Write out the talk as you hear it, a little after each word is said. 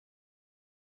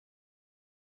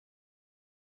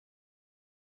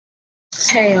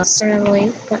Hey, sorry I'm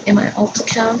late, but in my alt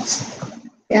account.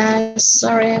 Guys,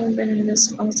 sorry I haven't been in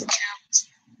this alt account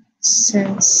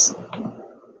since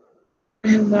I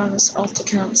haven't been on this alt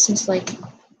account since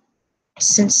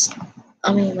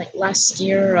last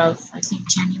year of I think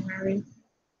January.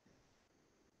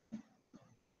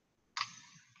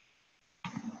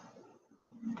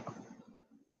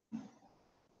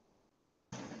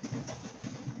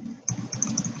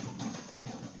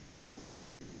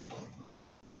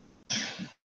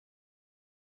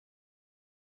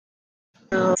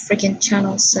 Freaking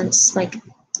channel since freaking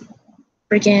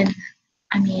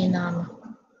I mean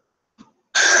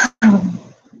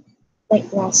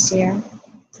like last year.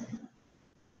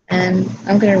 And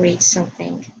I'm gonna read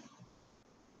something.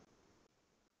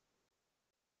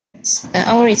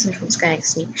 I'll read something from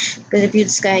SkyXD. Good to view the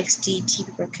SkyXD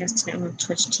TV broadcast tonight on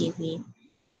Twitch TV.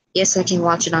 Yes, I can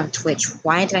watch it on Twitch.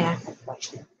 Why did I have to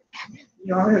watch it?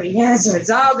 You already answered. It's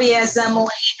obvious, Emily.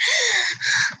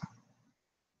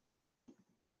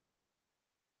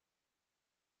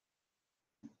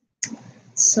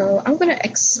 So I'm going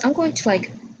to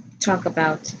like talk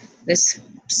about this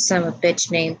son of a bitch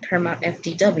named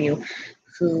Paramountftw,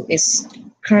 who is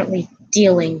currently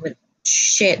dealing with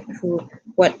shit. Who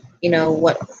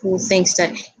thinks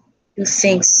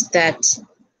that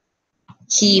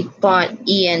he bought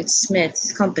Ian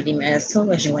Smith's company, Mass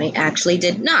Television, when he actually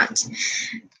did not.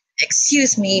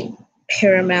 Excuse me,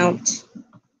 Paramount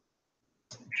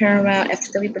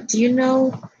FTW, but do you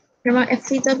know Paramount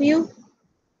FTW?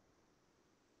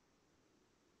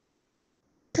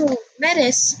 So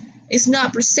Metis is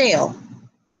not for sale.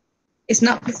 It's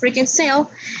not for freaking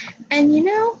sale. And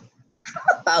how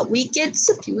about we get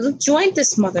some people to join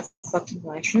this motherfucking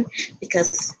live stream,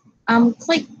 because I'm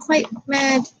quite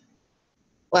mad.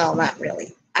 Well, not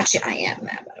really. Actually, I am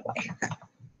mad, by the way.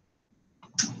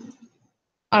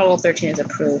 Article 13 is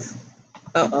approved.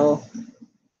 Uh-oh.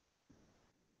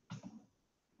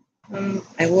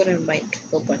 I would invite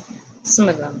people, but some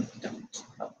of them don't.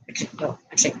 Oh,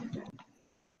 actually.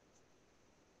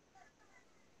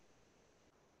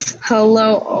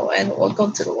 Hello, and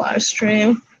welcome to the live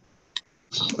stream.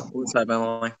 What's up,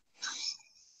 Emily?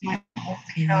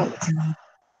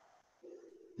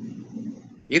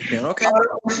 You doing okay?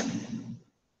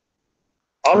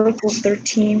 Article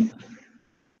 13.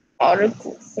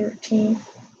 Article 13.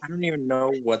 I don't even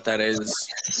know what that is.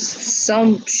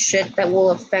 Some shit that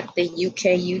will affect the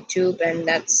UK YouTube, and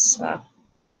that's God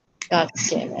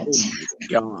damn it.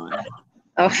 Oh, God.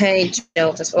 Oh, hey,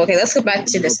 Jeltus. Okay, let's go back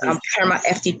to this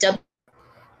Paramountftw.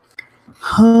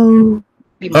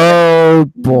 Oh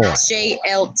boy.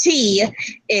 JLT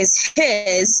is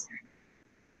his.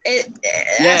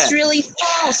 That's really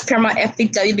false,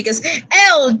 Paramountftw, because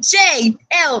WJLT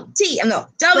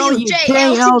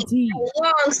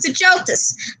belongs to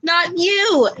Jeltus, not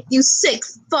you, you sick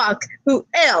fuck. You're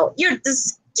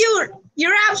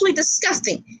absolutely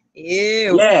disgusting.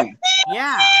 Ew. Yeah,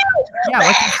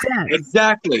 like you said.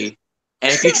 Exactly.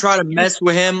 And if you try to mess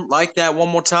with him like that one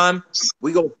more time,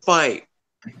 we go fight.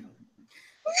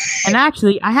 And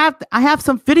actually, I have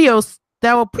some videos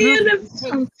that will prove.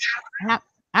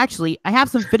 I have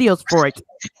some videos for it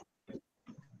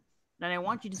that I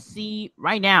want you to see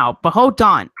right now. But hold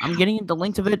on, I'm getting the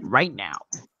links of it right now.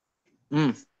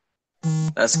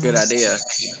 That's a good idea.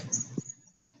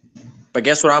 But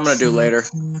guess what I'm gonna do later?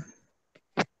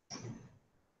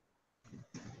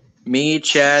 Me,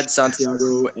 Chad,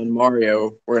 Santiago, and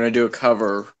Mario, we're gonna do a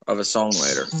cover of a song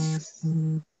later.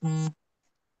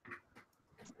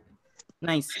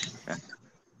 Nice.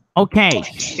 Okay,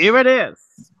 here it is.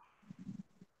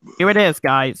 Here it is,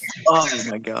 guys. Oh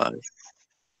my God.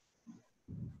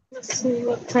 Let's see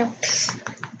what time.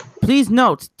 Please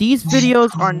note, these videos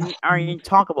are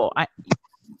intalkable.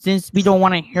 Since we don't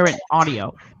want to hear it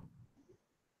audio.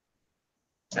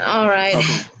 All right.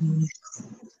 Okay.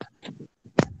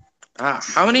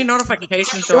 How many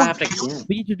notifications do I have to get?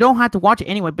 But you don't have to watch it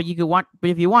anyway. But if you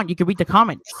want, you can read the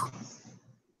comments.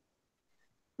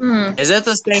 Is it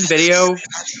the same video?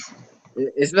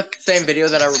 Is it the same video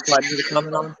that I replied to the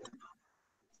comment on?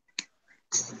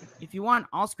 If you want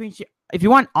all screen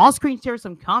share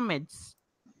some comments,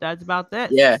 that's about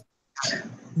this.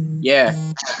 Yeah.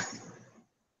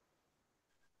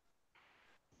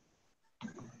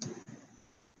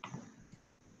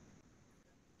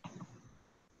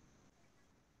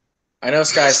 I know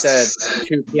Sky said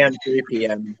 2 p.m., 3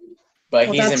 p.m., but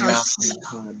he's in Mountain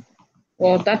Time.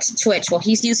 Well, that's Twitch. Well,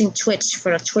 he's using Twitch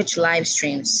for a Twitch live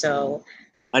stream, so.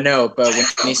 I know, but when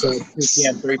he said 2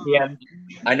 p.m., 3 p.m.,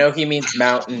 I know he means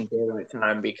Mountain Daylight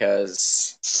Time,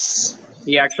 because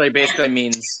he actually basically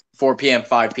means 4 p.m.,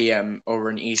 5 p.m. over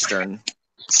in Eastern.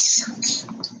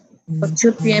 So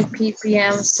 2 p.m.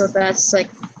 p.m. So that's like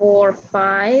 4,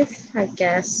 5, I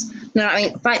guess. No, I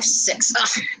mean 5, 6.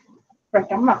 Ugh. Frick,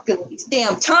 I'm not good with these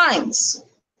damn times.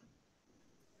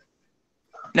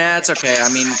 Nah, it's okay. I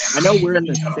mean, I know we're in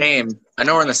the same. I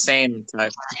know we're in the same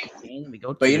type. And we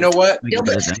go But to you know what? we go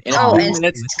to the In a Oh, few and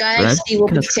minutes. guys, he will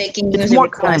be because taking it's user more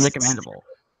than requests. recommendable.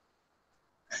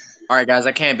 All right, guys,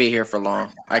 I can't be here for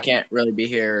long. I can't really be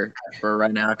here for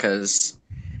right now because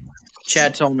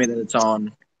Chad told me that it's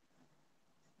on.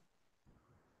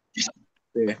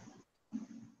 Yeah.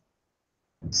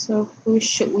 So who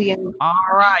should we? All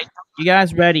right, you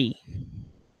guys ready?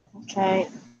 Okay.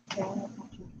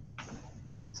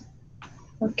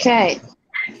 Okay.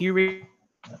 Here we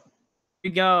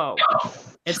go.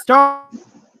 It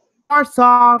starts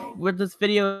off with this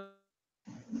video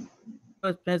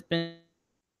has been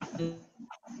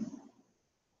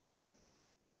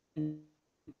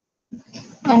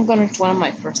I'm going to one of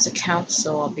my first accounts,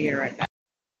 so I'll be right back.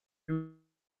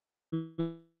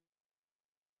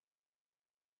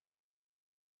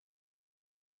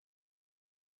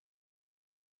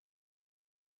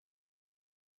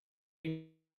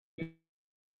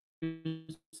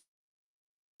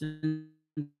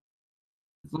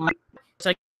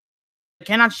 I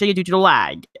cannot show you due to the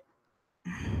lag.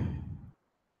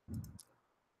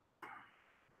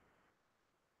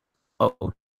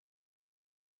 Oh.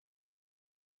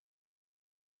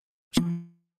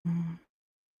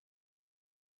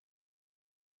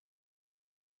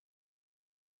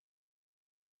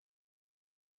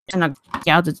 And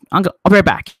I'll be right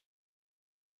back.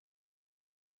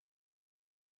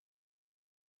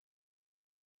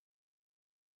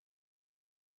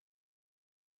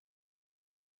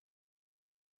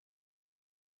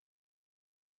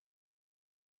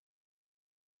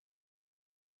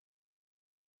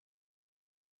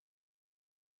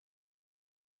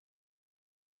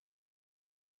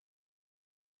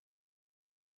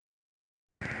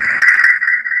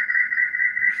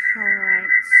 Alright,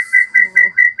 so...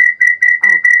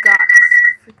 Oh god,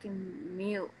 freaking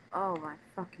mute. Oh my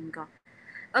fucking god.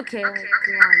 Okay, let's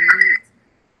go on mute.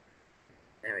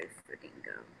 There we freaking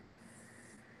go.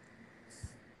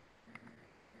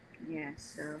 Yeah,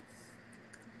 so...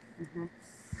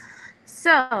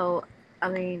 So, I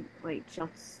mean, wait,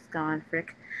 Jeltus gone,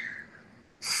 frick.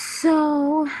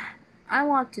 So, I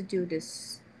want to do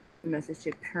this message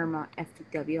to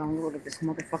Paramountftw. I'm going to this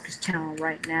motherfucker's channel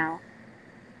right now.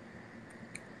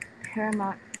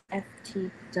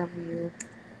 Paramountftw.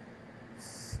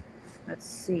 Let's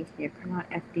see here.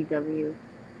 Paramountftw.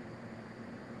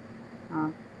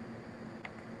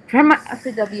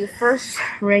 Paramountftw first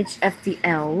rates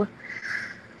FDL.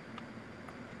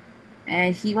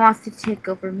 And he wants to take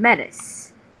over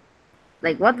Metis.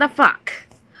 Like, what the fuck?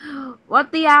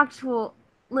 What the actual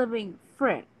living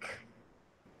frick?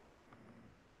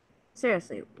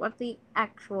 Seriously, what the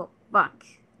actual fuck?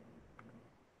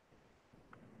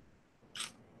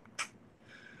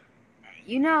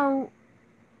 You know,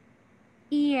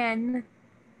 Ian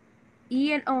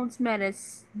owns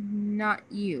Metis, not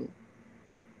you.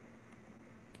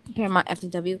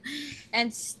 Paramountftw.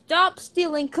 And stop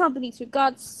stealing companies for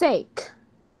God's sake.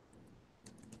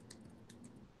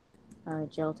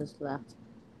 Alright, Jeltus left.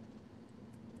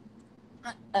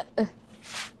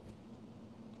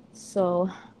 So,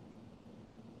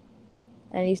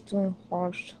 and he's doing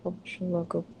harsh publishing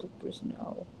logo bloopers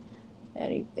now.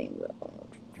 Anything that.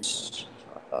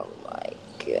 Oh my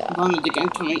god. Hold on, I think I'm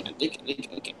coming. I think,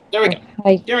 okay. There we go.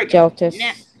 Hi, There we go. Jeltus.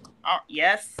 Now, oh,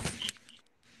 yes.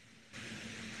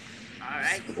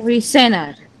 Alright. What are you saying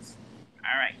at?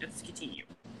 Alright, let's continue.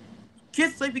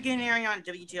 Kids Play began airing on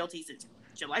WJLT since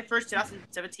July 1st,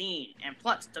 2017, and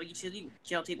plus,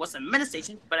 WJLT was a Meta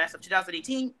station, but as of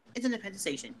 2018, it's an independent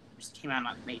station, which came out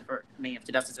on May of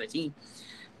 2017.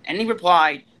 And he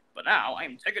replied, "But now I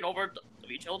am taking over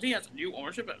WJLT as a new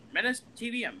ownership of Metis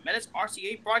TV and Metis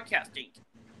RCA Broadcasting,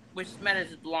 which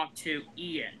Metis belong to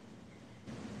Ian."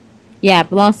 Yeah, it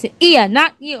belongs to Ian,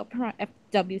 not you,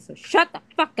 FW, so shut the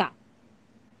fuck up.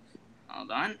 Hold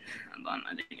on.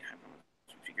 I think I have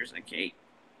figures. Okay.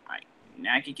 Alright,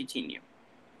 now I can continue.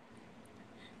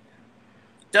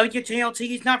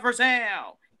 WJLT is not for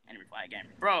sale. And reply again,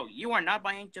 "Bro, you are not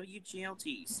buying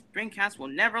WJLT. Springcast will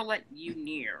never let you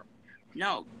near.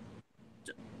 No.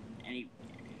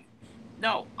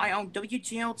 No, I own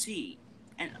WJLT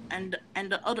and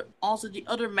the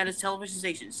other Metis television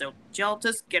stations. So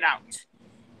Jeltus, get out.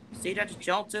 Say that to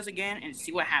Jeltus again and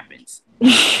see what happens."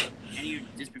 And you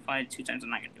just replied 2 times. I'm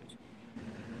not gonna do it.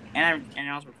 And I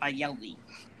also replied, Yelty.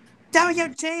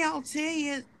 WJLT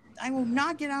is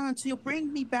not get out until you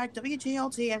bring me back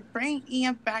WJLT and bring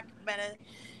Ian back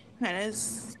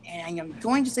Menace. And I am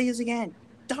going to say this again.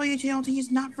 WJLT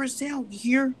is not for sale. You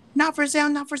hear? Not for sale,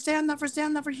 not for sale, not for sale,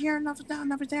 not for here, not for sale,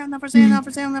 not for sale, not for sale, not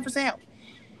for sale, not for sale.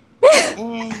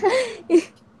 And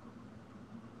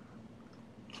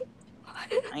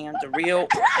I am the real.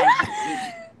 And he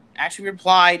actually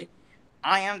replied,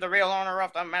 I am the real owner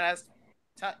of the Menace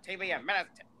TV and Menace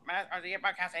or the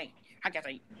podcasting.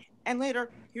 And later,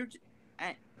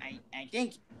 I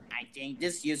think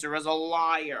this user is a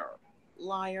liar.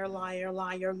 Liar, liar,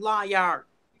 liar, liar.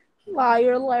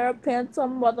 Liar, liar, pants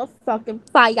on motherfucking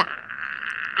fire.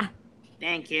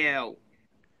 Thank you.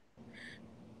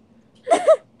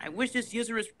 I wish this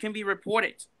user can be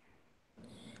reported.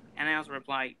 And I also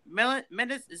replied,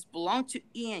 Menace is belong to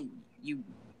Ian,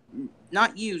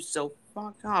 not you, so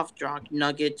fuck off, drug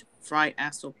nugget, fried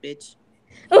asshole bitch.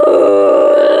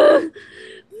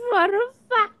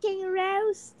 Motherfucking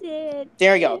roasted.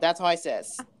 There you go, that's how I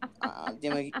says. Now, if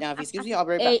you excuse me, I'll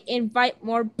be right back. Hey, invite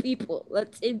more people.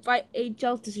 Let's invite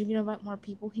Jeltus. You're gonna invite more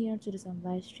people here to this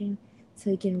live stream so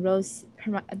he can roast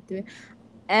Paramountftw.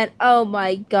 And oh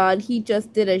my god, he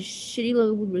just did a shitty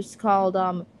logo bloopers called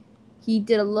he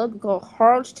did a logo called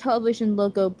Harsh Television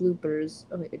Logo Bloopers.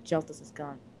 Oh my god, Jeltus is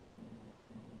gone.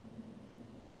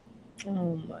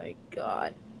 Oh my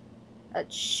god. That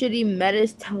shitty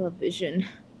Metis television.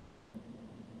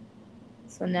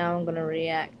 So now I'm gonna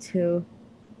react to.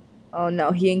 Oh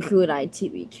no, he included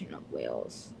ITV King of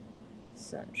Wales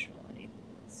Central.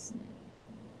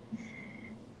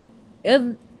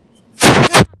 You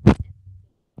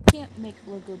can't make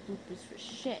logo bloopers for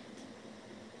shit.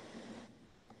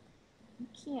 You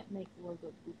can't make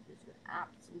logo bloopers for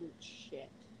absolute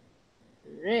shit.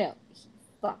 Really?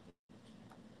 Fuck.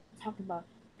 Talk about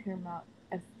Paramount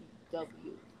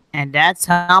FW. And that's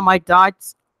how my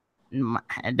thoughts. And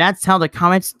that's how the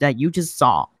comments that you just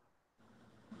saw.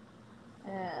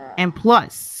 And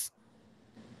plus,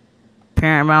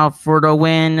 Paramount for the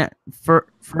win,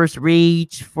 first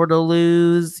reach for the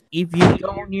lose. If you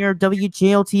go near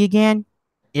WJLT again,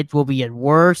 it will be a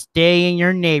worst day in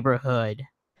your neighborhood.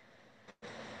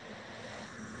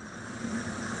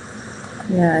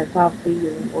 Yeah, probably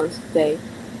the worst day.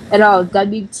 And all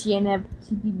WTNF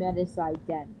TV Metis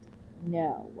ident.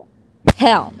 No.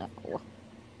 Hell no.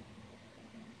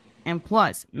 And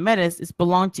plus, Metis is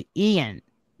belonged to Ian,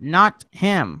 not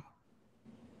him.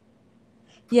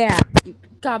 Yeah,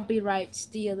 copyright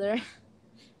stealer.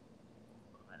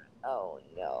 Oh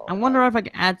no. I wonder if I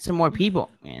can add some more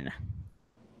people. Man,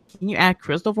 can you add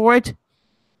Crystal for it?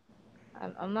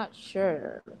 I'm not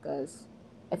sure because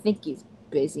I think he's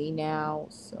busy now.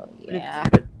 So yeah.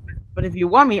 But if you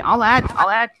want me, I'll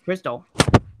add Crystal.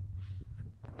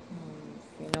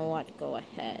 You know what? Go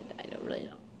ahead. I don't really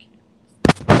don't care.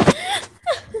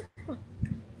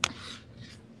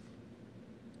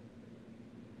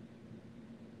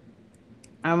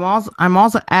 I'm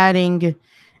also adding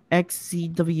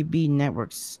XCWB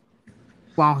networks.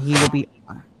 Well, he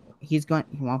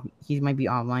might be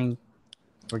online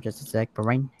for just a sec, but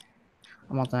right.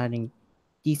 I'm also adding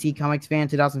DC Comics Fan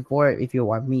 2004 if you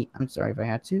want me. I'm sorry if I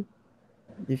had to.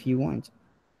 If you want,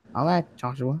 I'll add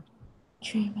Joshua.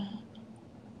 Dreamin'.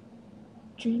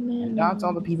 And that's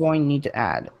all the people I need to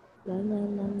add. La, la,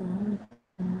 la,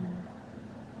 la.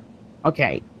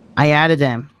 Okay, I added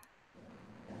them.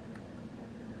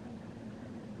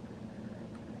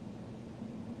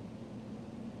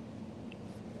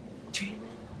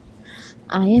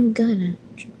 I am gonna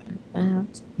dream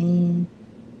about me.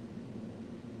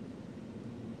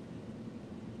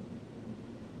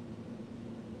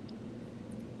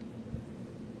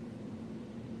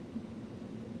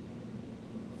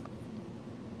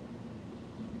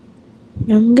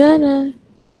 I'm gonna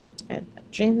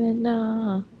dream it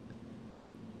now.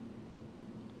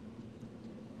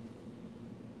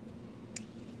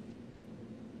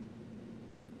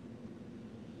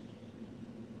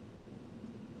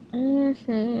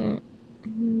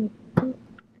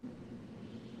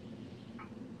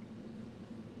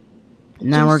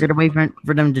 Now we're gonna wait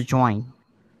for them to join.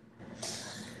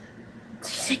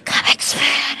 DC Comics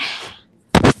fan.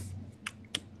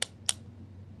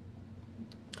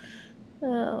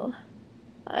 Oh,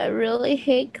 I really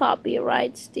hate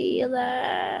copyright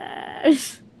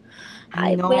stealers.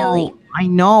 I know.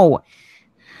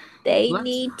 They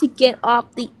need to get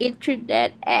off the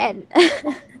internet and.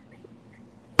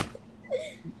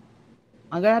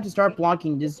 I'm gonna have to start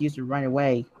blocking this user right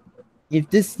away. If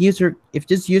this user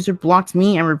blocks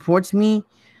me and reports me,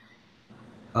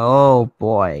 oh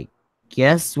boy,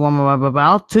 guess what I'm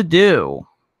about to do.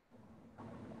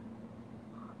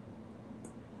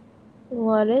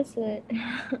 What is it?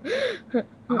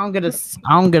 I'm gonna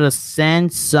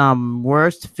send some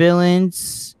worst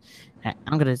villains.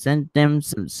 I'm gonna send them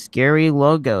some scary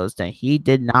logos that he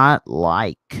did not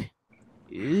like.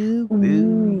 Ooh, boo.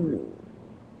 Ooh.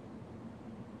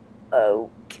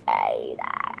 Okay.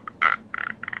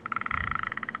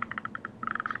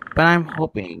 But I'm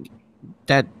hoping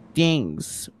that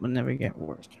things will never get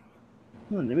worse.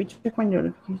 Hold on, let me check my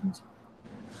notifications.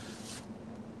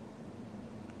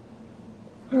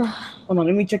 Hold on,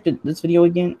 let me check this video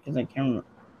again because I can't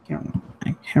remember.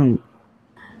 I can't.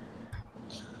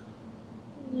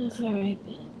 Very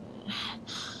bad.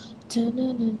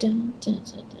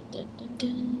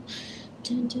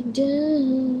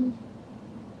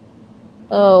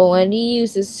 Oh, and he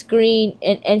uses screen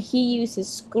and he uses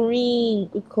screen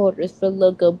recorders for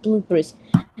logo bloopers.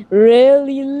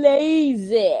 Really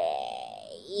lazy.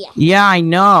 Yeah, I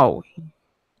know.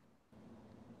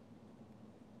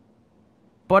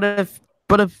 But if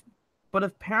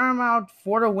Paramount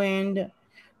for the win,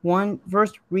 one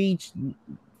first reach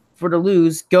for the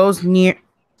lose goes near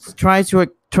tries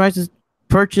to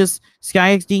purchase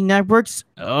Sky XD networks.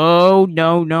 Oh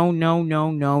no!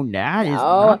 That is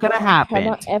No, not gonna happen.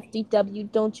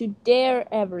 FDW, don't you dare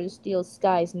ever steal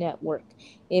Sky's network.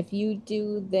 If you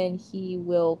do, then he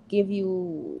will give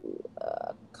you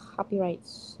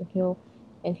copyrights,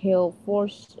 and he'll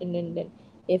force, and then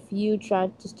if you try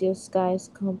to steal Sky's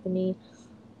company,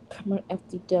 come on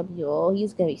FDW, oh,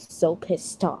 he's gonna be so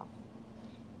pissed off.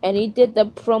 And he did the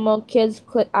promo Kids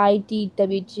Click ID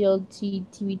WGLT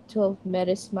TV12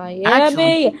 Metis Miami.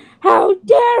 Actually, How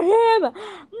dare him!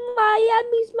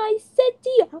 Miami's my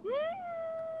city!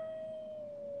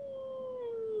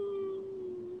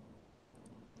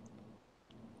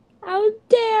 How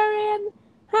dare him!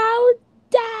 How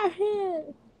dare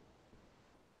him!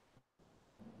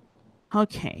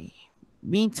 okay.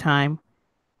 Meantime,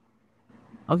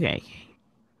 okay.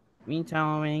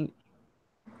 Meantime,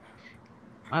 what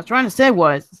I was trying to say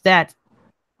was that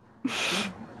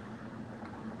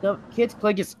the Kids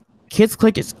Click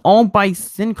is owned by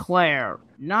Sinclair,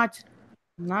 not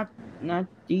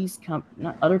these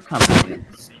not other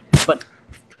companies. But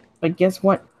guess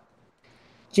what?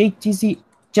 JTC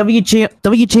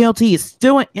WJLT is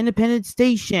still an independent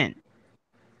station.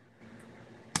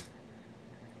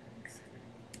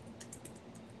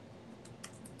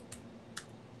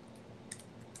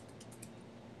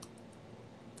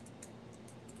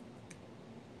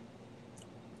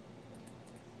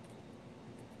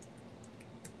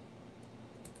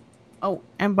 Oh,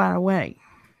 and by the way,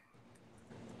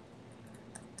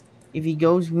 if he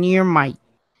goes near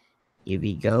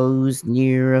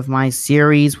of my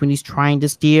series when he's trying to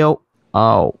steal,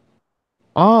 oh,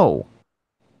 I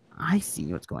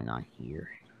see what's going on here.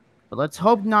 But let's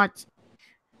hope not.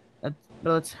 But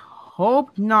let's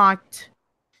hope not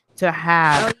to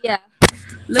have. Oh yeah,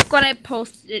 look what I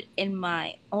posted in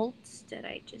my alts that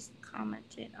I just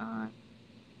commented on.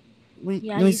 Wait,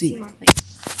 Yeah, let me you see see. my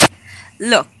face.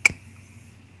 Look.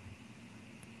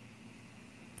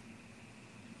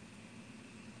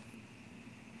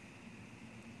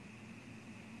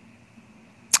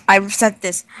 I've said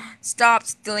this. Stop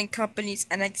stealing companies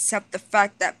and accept the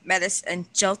fact that Metis and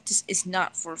Jeltus is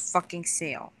not for fucking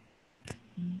sale.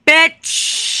 Bitch!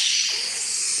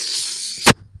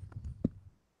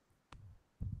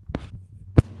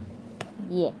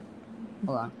 Yeah.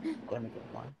 Hold on. Let me get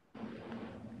one.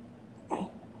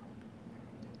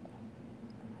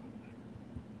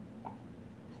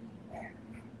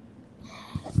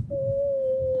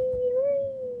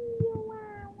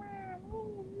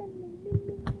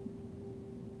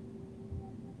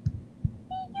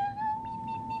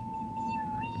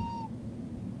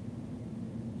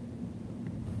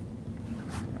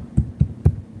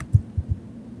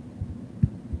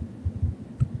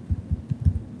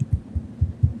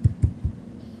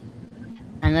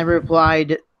 And I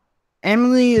replied,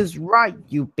 Emily is right,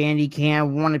 you bandy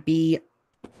can't want to be.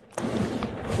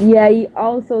 Yeah, he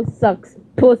also sucks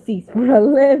pussies for a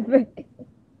living.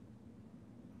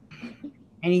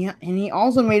 And he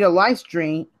also made a live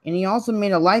stream.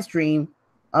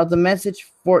 Of the message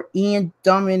for Ian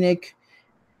Dominic,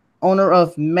 owner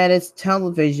of Metis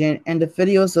Television, and the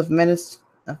videos of Metis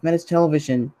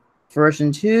Television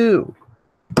version 2,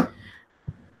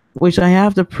 which I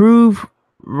have to prove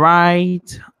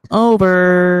right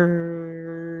over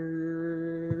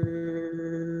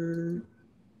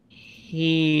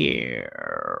here.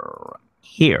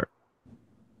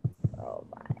 Oh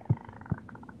my.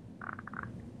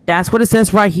 That's what it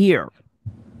says right here.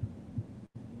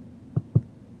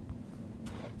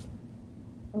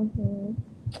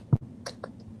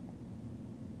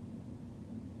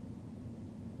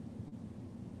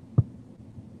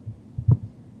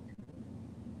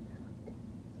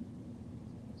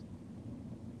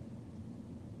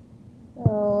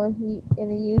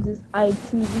 and he uses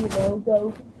ITV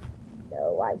logo.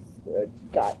 No, I swear to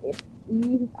God, if he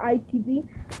uses ITV,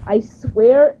 I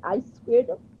swear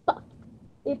to fuck,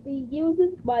 if he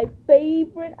uses my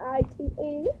favorite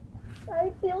ITV,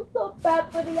 I feel so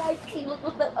bad for the IT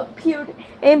logos that appeared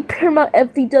in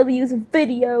Paramountftw's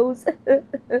videos.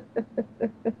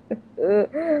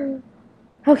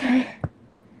 Okay,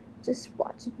 just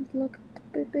watching look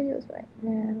at the videos right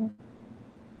now.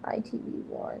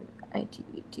 ITV1,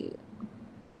 ITV2.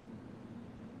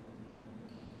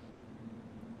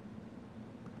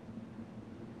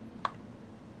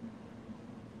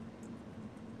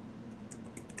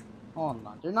 Hold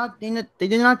on. They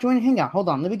did not join Hangout. Hold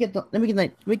on. Let me get the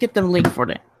link for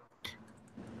that.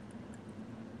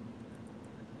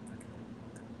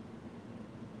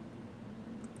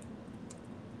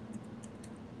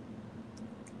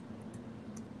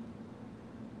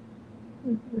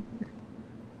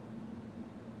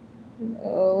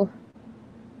 No.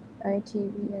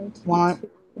 ITV.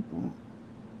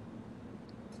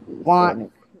 While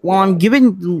I'm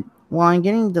getting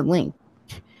the link,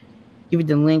 give you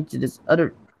the link to this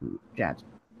other group chat.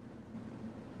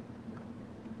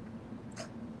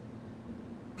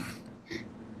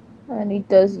 And he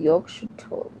does Yorkshire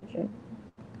television.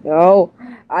 No,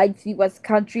 I see West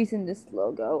Country's in this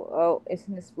logo. Oh, it's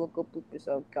in this logo bloopers.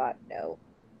 Oh God, no.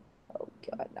 Oh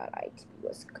God, not ITV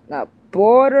West, not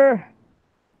Border.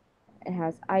 It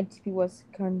has ITV West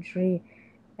Country,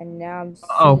 and now I'm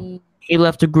seeing. He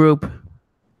left the group.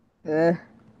 Uh,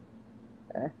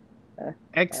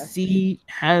 XC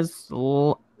has.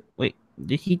 Wait,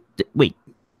 did he? Wait,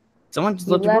 someone just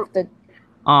left the group.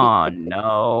 Oh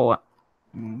no!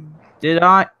 Did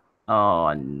I?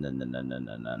 Oh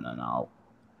no!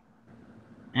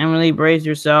 Emily, brace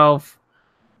yourself.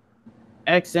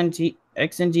 XNT,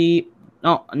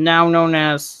 no, now known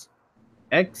as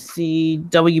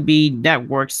XCWB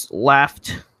Networks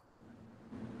left.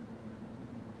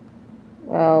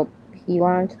 Well, he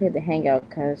wanted to play the Hangout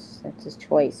because that's his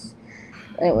choice.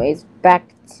 Anyways,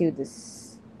 back to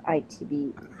this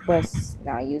ITV West.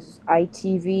 Now uses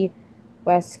ITV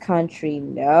West Country.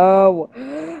 No.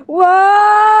 Whoa!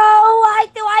 Why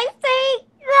do I think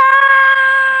no?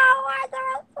 Why do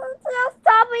I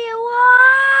stop me?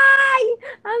 Why?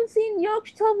 I'm seeing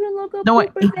Yorkshire television logo. No,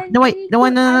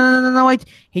 wait.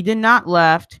 He did not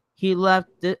left. He left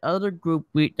the other group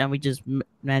that we just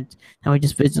met. And we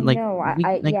just visited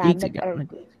weeks ago.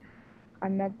 I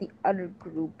met the other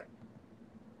group.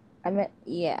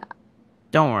 Yeah.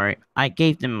 Don't worry. I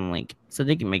gave them a link so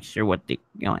they can make sure what they're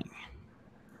going.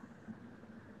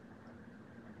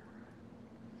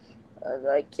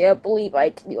 I can't believe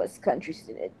ITV West Country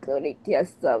student, including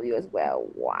TSW as well.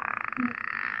 Wow.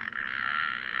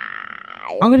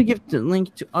 I'm gonna give the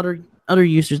link to other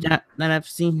users that I've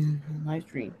seen live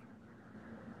stream.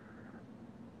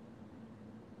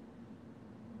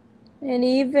 And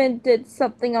he even did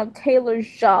something on Taylor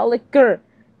Joliker.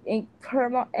 And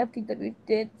Paramountftw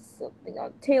did something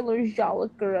on Taylor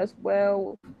Joliker as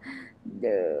well.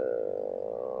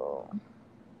 No.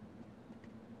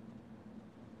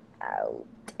 How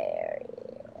dare you?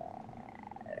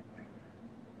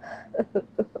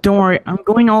 Don't worry, I'm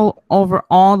going over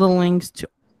all the links to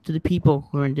the people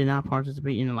who did not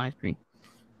participate in the live stream.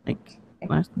 Like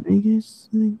Las Vegas,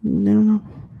 no.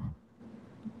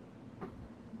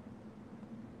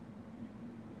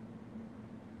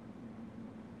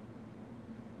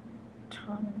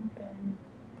 Tom and Ben.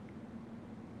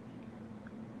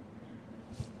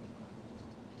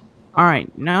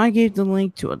 Alright, now I gave the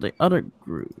link to the other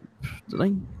group. Did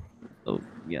I? Oh,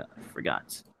 yeah, I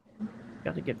forgot.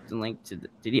 Got to get the link to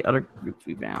the other groups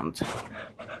we found.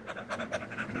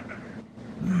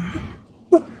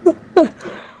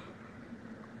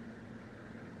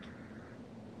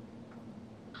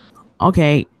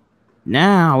 Okay,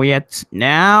 now we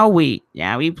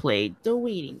played the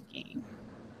waiting game.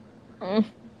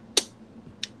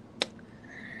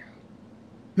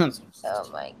 Oh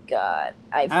my God!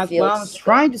 As what I was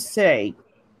trying to say.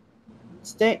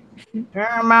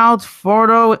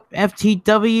 Paramountftw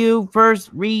FTW first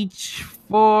reach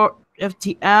for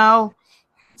FTL.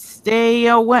 Stay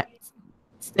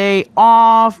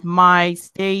off my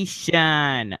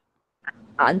station.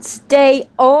 And stay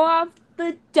off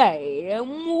the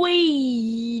damn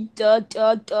weed. And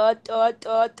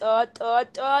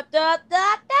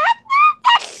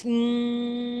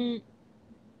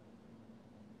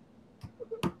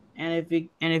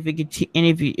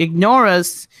if you ignore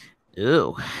us,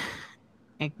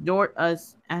 ignore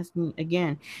us asking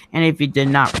again. And if you did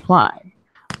not reply,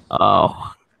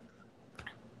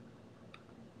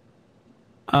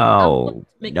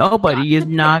 nobody is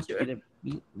not gonna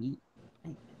Hold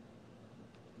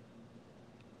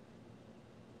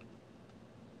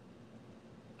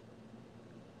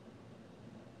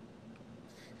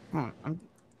on,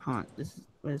 hold on.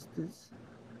 What is this?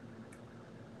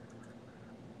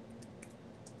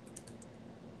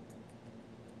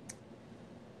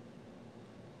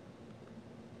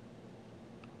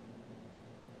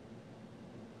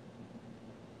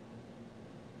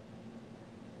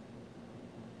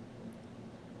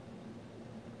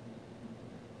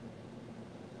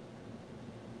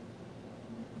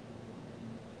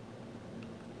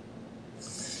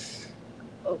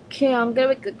 Okay, I'm gonna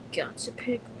make a gotcha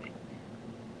pick.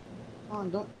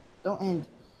 Hold on, don't end.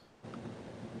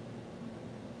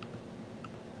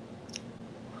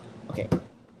 Okay.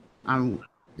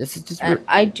 This is just. And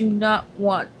I do not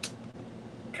want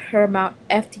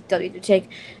Paramountftw to take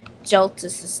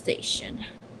Jeltus' station.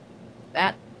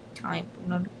 That time, I'm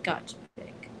gonna gotcha pick.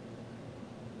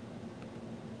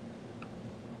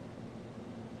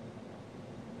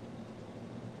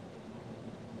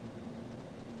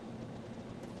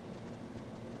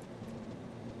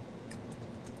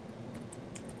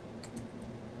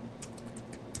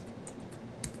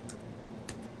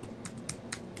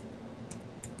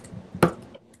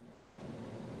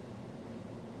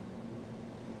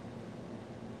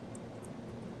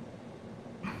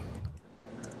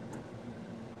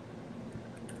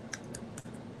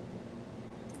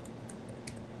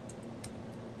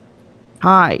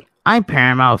 Hi, I'm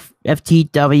Paramount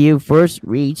FTW First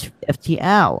Reach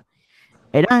FTL,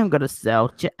 and I'm gonna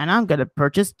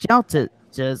purchase Jeltus,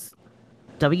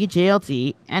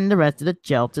 WJLT, and the rest of the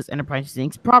Jeltus Enterprises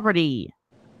Inc.'s property.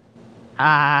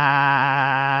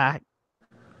 Jeltus.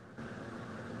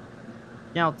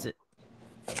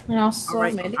 And also,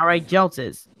 All right,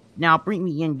 Jeltus. Now bring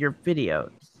me in your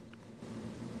videos.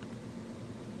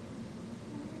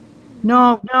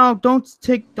 No, don't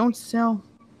sell.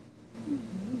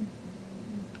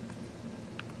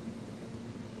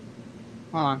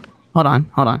 Hold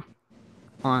on.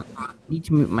 Need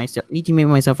to mute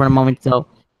myself for a moment, so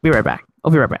be right back.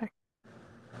 I'll be right back.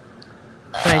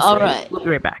 all right. We'll be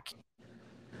right back.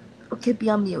 Okay, be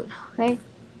on mute. Okay.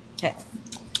 Okay.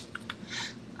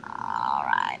 All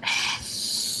right.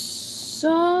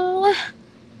 So,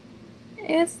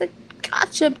 it's the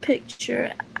gotcha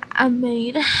picture I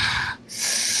made.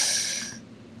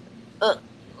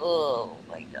 Oh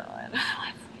my god.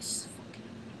 My voice is fucking.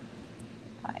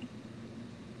 Fine.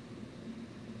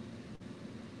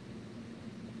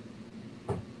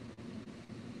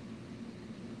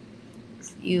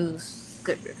 Reviews.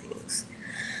 Good reviews.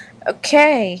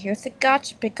 Okay, here's the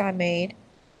gotcha pic I made.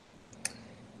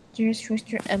 Here's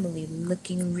Sister Emily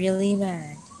looking really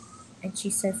mad. And she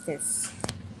says this.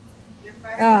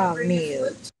 Oh,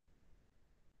 mute.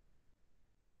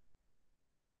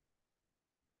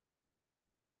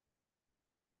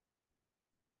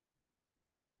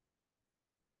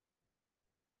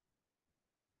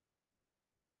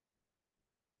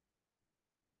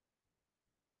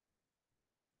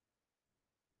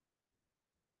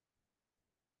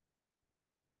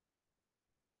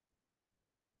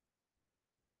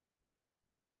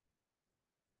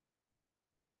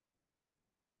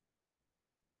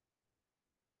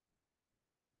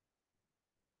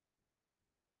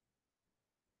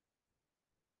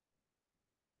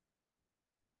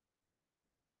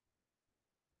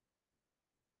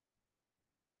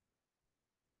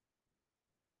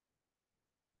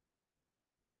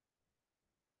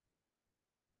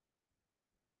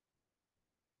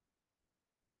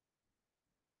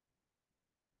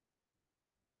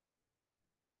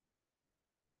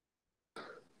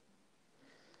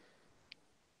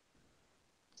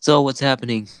 So what's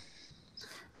happening?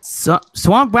 So,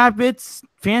 Swamp Rapids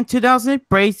Fan 2000,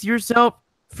 brace yourself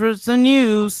for some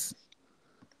news.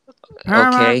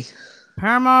 Okay.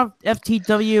 Paramount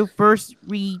FTW First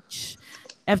Reach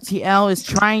FTL is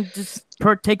trying to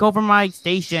take over my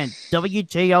station,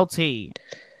 WJLT.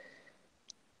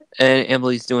 And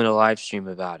Emily's doing a live stream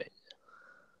about it.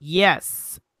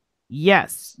 Yes,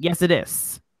 it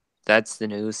is. That's the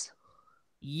news.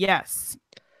 Yes.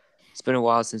 It's been a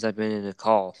while since I've been in a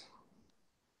call.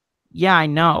 Yeah, I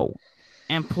know.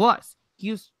 And plus,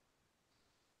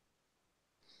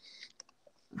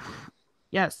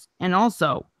 yes, and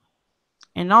also,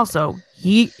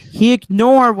 he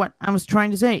ignored what I was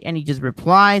trying to say, and he just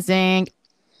replies saying,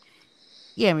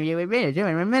 "Yeah, minutes."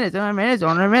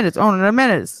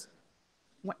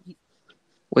 What?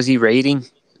 Was he raiding?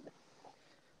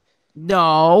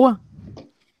 No.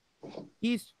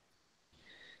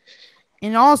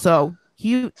 And also,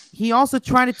 he also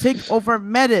tried to take over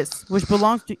Metis, which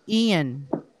belongs to Ian.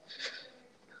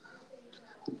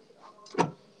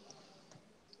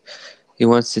 He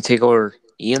wants to take over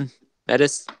Ian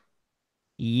Metis,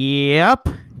 Yep.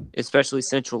 especially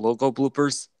Central logo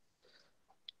bloopers.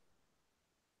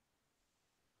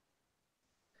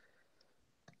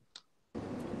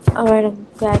 Alright, I'm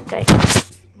back,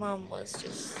 guys. Mom was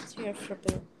just here for a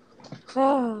bit.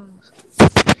 Oh.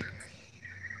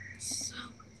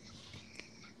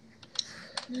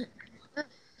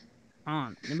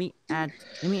 Let me add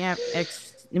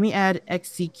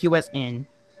XCQS in.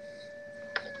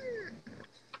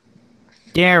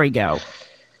 There we go.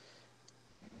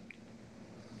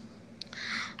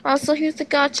 Also, here's the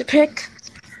gotcha pick.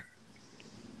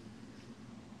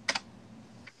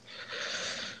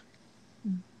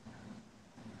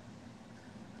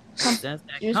 Says that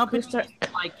Here's companies Booster.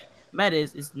 like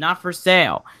Metis is not for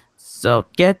sale. So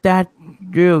get that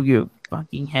through, you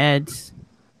fucking heads.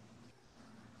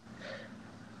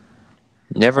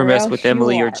 Never Or mess else with you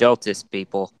Emily or are. Jeltus,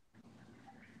 people.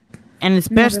 And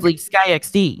especially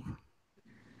SkyXD.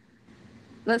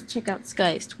 Let's check out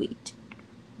Sky's tweet.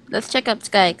 Let's check out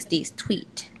SkyXD's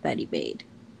tweet that he made.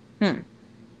 Right,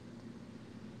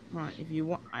 if you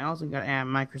want, I also gotta add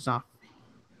Microsoft.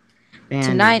 And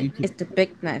Tonight YouTube. is the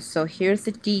big night, so here's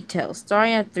the details.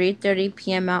 Starting at 3:30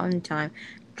 p.m. Mountain Time,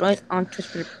 join us on Twitch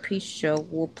for the pre-show.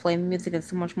 We'll play music and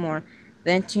so much more.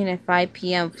 Then tune in at 5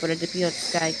 p.m. for the debut of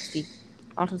SkyXD.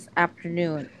 Also this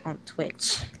afternoon on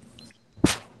Twitch.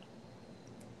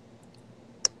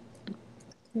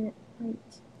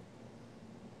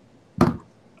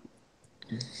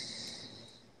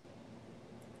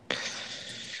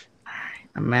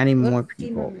 I'm adding more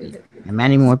people. I'm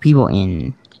adding more people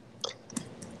in.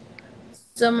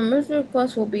 So my music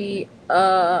request will be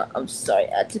I'm sorry,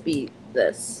 it had to be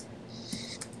this.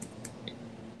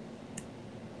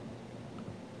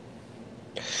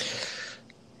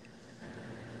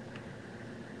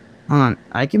 Hold on,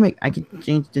 I can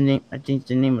change the name. I changed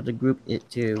the name of the group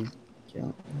to.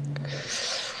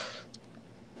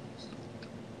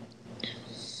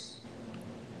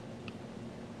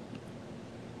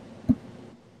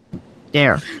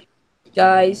 There.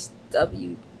 Guys,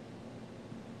 W.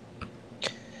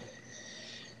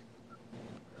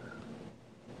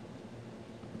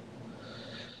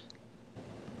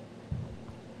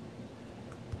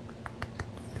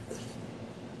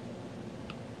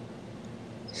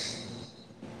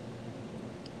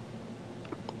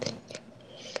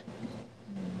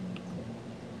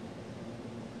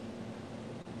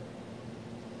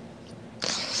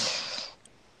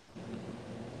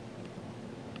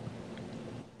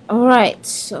 Alright,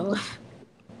 so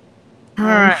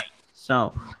Alright,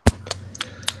 so.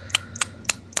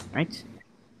 Right.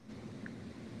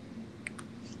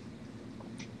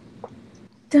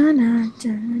 dun dun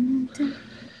dun dun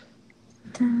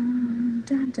dun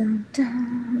dun dun dun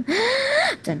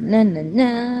dun dun dun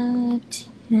dun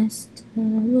test the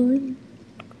Lord.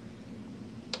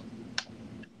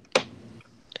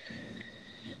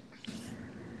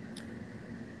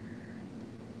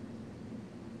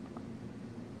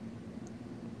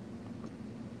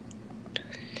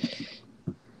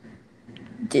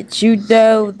 Did you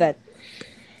know that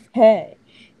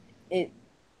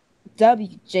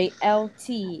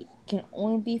WJLT can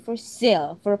only be for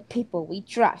sale for people we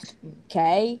trust,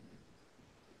 okay?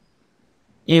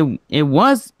 It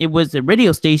was a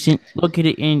radio station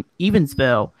located in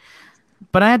Evansville,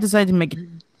 but I had decided to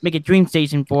make a dream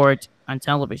station for it on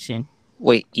television.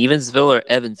 Wait, Evansville or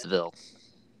Evansville?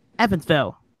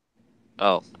 Evansville.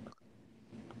 Oh.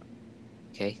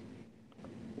 Okay.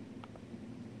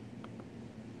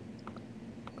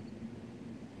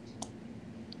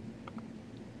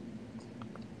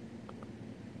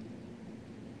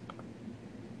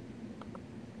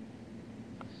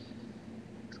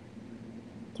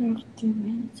 There's 2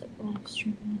 minutes of live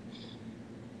streaming.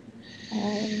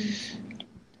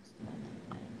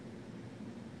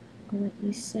 What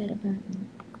you said about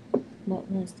what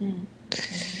was that?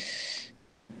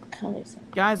 Colors.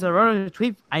 Guys, I wrote a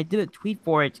tweet. I did a tweet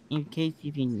for it in case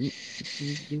if you need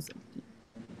to do something.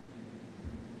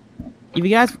 If you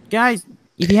guys,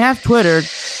 if you have Twitter,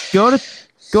 go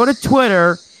to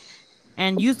Twitter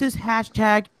and use this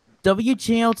hashtag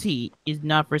WJLT is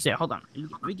not for sale. Hold on,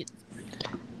 let me get this.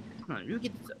 Hold on, let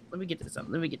me get this up.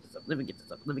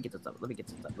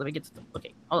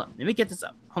 Okay, hold on. Let me get this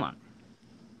up. Hold on.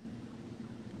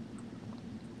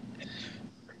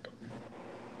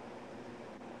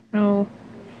 Oh.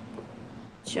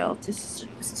 Jeltus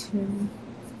is 2.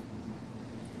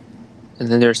 And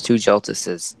then there's 2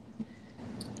 Jeltuses.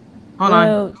 Hold on.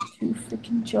 Oh, 2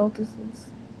 freaking Jeltuses.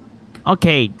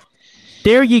 Okay,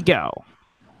 there you go.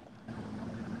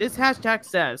 This hashtag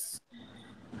says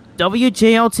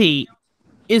WJLT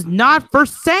is not for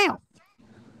sale.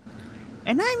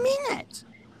 And I mean it.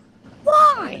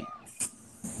 Why?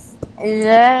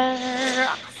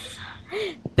 Yeah.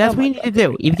 That's Oh what my you need God. to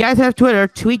do. If you guys have Twitter,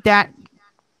 tweet that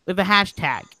with a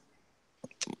hashtag.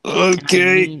 And I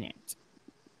Okay. mean it.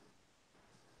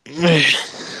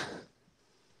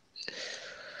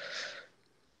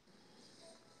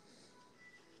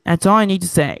 That's all I need to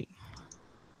say.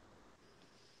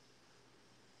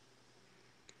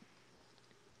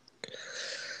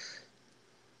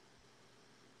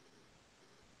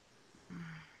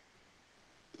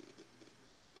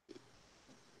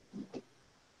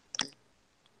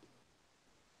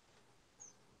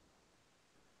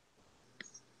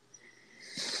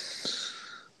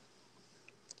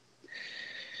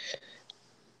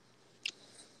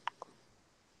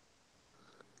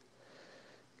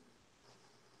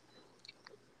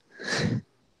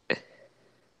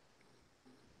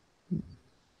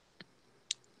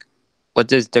 What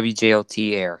does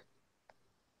WJLT air?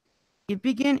 It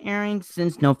began airing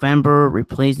since November,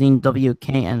 replacing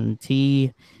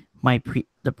WKNT,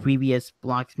 the previous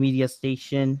Blocks media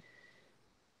station.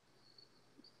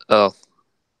 Oh,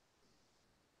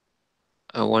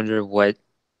 I wonder what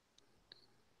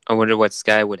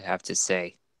Sky would have to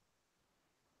say.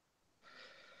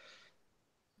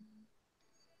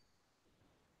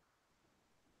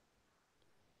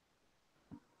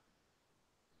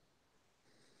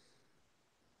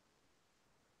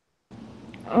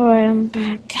 Alright, I'm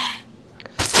back.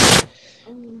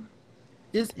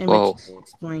 This image Whoa.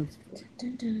 explains.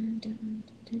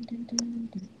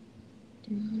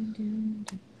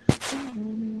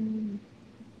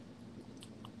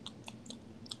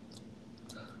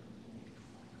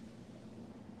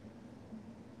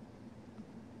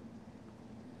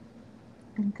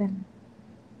 I'm gonna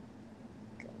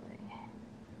go away.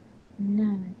 No,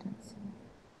 I don't see.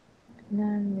 No,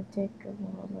 I'm gonna take a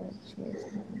little cheers.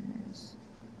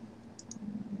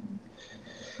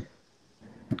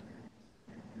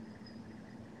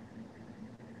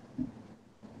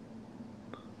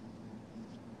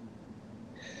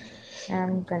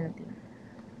 I'm gonna be.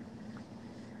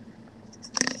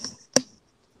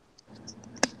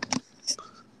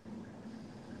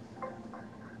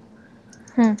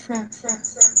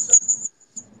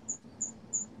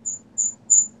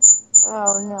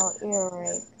 Oh no, ear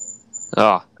rape.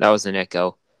 Oh, that was an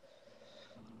echo.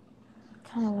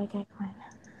 Kind of like echoing.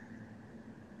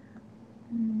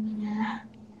 Yeah.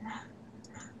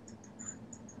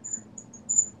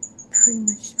 Pretty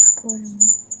much boring,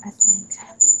 I think.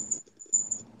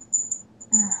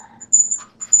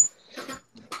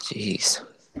 Jeez.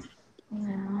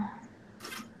 Yeah.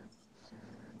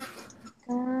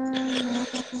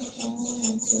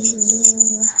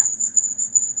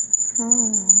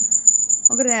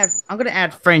 I'm gonna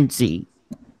add frenzy.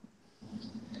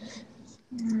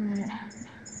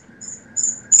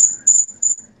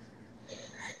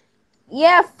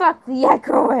 Yeah, fuck the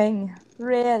echoing.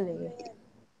 Really.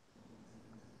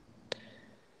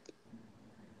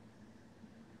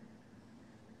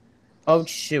 Oh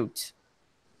shoot.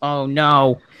 Oh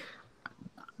no.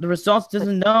 The results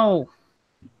doesn't know.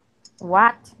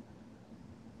 What?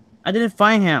 I didn't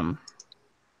find him.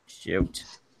 Shoot.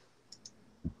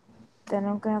 Then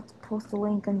I'm gonna have to post the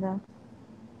link in the.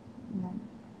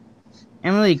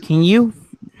 Emily, can you?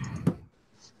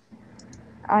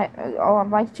 I'll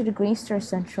invite you to Green Star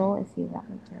Central if you want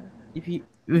me to.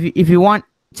 If you want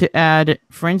to add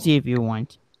frenzy, if you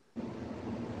want.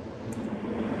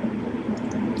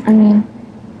 I mean,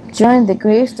 join the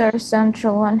Green Star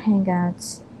Central on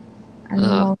Hangouts. I'm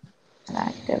most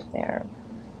active there.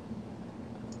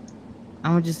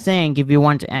 I was just saying, if you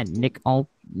want to add Nick.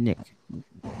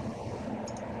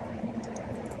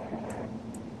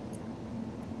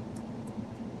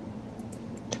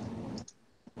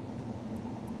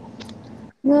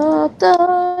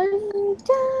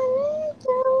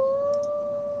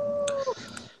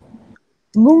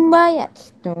 Mumbai.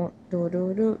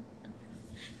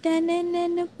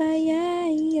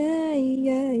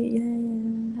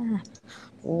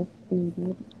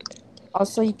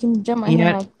 Also, you can jump my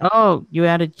hand. Oh, you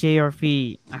added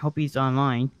JRV. I hope he's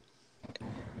online.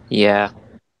 Yeah.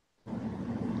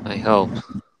 I hope.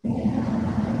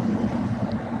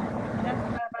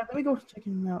 Let me go check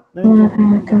him out.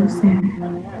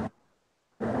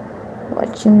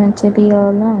 What, you meant to be all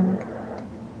alone?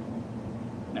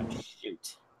 No,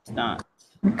 shoot. It's not.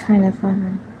 We're kind of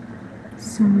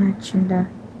so much in the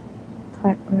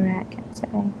part we're at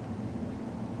today.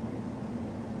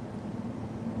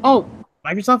 Oh,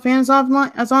 Microsoft fans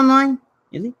offline. That's online.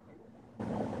 Is he?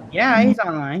 Yeah, he's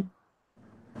online.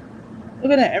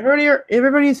 Look at that.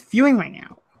 Everybody's viewing right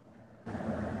now.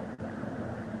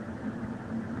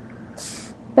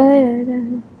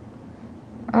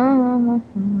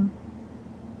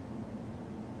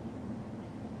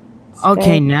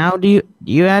 Okay, now do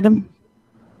you Adam?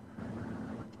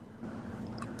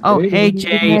 Oh, hey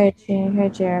Jay. Hey,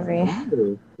 Jeremy.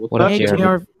 What up, Hey Jeremy?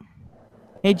 JR.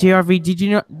 Hey JRV, did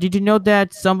you know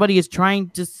that somebody is trying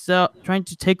to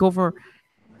take over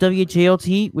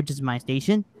WJLT, which is my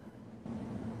station?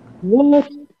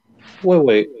 What?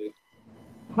 Wait.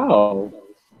 How?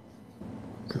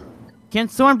 Can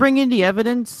someone bring in the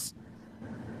evidence?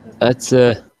 That's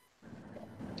who?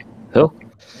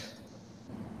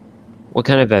 What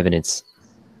kind of evidence?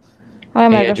 Hi,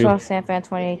 Hey, Andrew. Microsoft Sanfan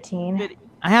 2018.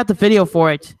 I have the video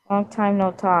for it. Long time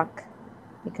no talk.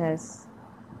 Because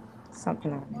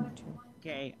something happened to me.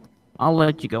 Okay, I'll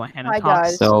let you go ahead and Hi, talk.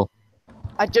 guys. So,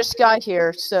 I just got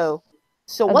here, so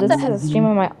what This the is a stream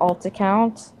on my alt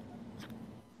account.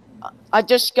 I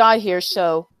just got here,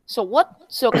 so what?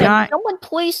 So can Guy- someone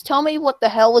please tell me what the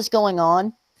hell is going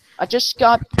on? I just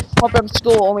got home from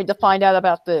school only to find out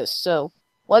about this. So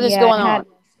what is going I had on?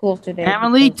 school today.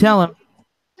 Emily, because- tell him.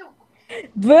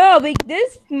 Well,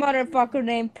 this motherfucker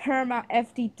named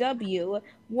Paramountftw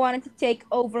wanted to take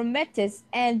over Metis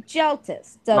and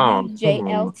Jeltus,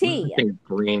 WJLT. I think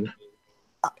green.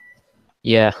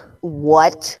 yeah,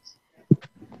 What?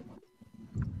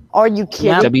 Are you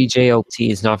kidding?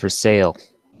 WJLT is not for sale.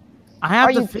 I have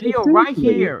Are the you video kidding right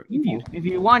me? here. If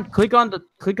you want, click on Yeah.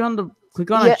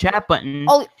 the chat button.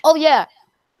 Oh yeah.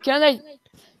 Can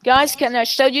I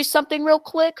show you something real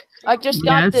quick? I just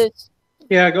got Yes. this.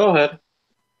 Yeah, go ahead.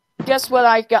 Guess what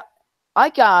I got? I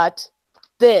got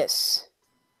this.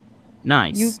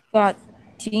 Nice. You got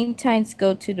Teen Titans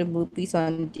Go to the Movies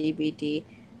on DVD,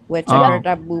 which Oh. I heard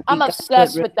that movie. I'm got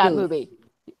obsessed good with that reviews. movie.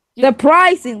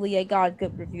 Surprisingly, I got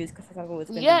good reviews because I thought it was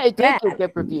going to Yeah, be it did bad. get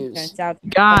good reviews. Turns out,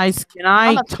 Guys, can I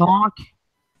I'm a- talk?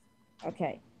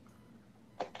 okay.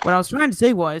 What I was trying to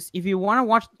say was, if you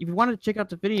want to check out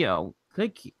the video,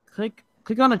 click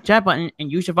on the chat button,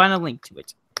 and you should find a link to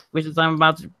it, which is I'm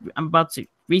about to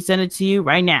resend it to you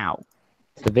right now.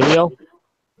 The video?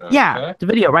 Yeah, the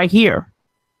video right here.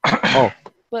 Oh,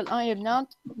 But I am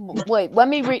not. Wait, let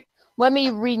me read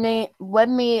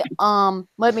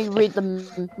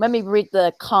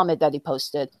the comment that he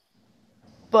posted.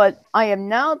 But I am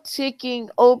now taking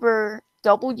over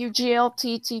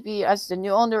WGLT TV as the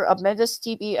new owner of Menace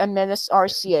TV and Menace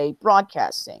RCA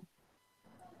Broadcasting.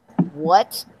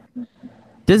 What?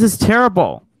 This is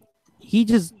terrible.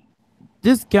 This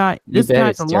guy's bet a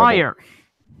it's terrible. liar.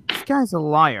 This guy's a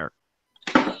liar.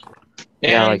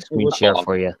 yeah, like screen share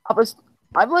for you.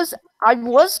 I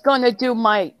was gonna do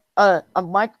my an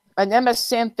MS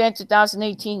Sam Fan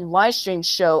 2018 live stream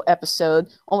show episode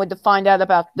only to find out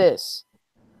about this.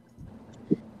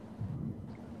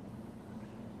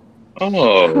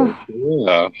 Oh,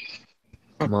 yeah.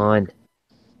 Come on.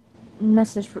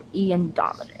 Message for Ian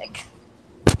Dominic.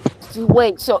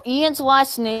 Wait, so Ian's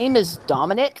last name is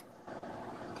Dominic?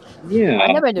 Yeah.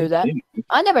 I never knew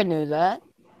that.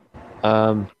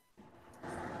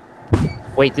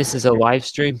 Wait, this is a live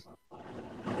stream?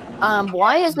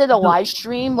 Why is it a live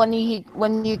stream when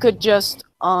you could just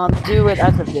do it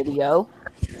as a video?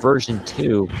 Version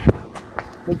 2.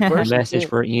 Like, A version message 2.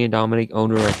 for Ian Dominic,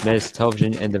 owner of Menace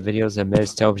Television, and the videos of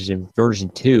Menace Television version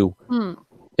 2 Hmm.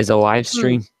 is a live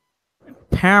stream.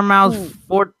 Paramount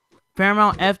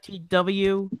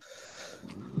FTW.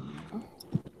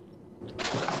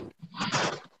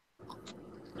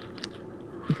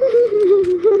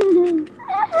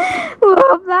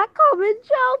 Love that comment,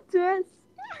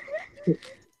 Jeltus.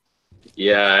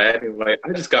 Yeah, anyway,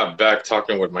 I just got back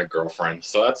talking with my girlfriend,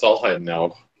 so that's all I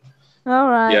know. All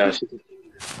right.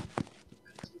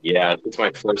 Yeah, it's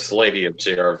my first lady of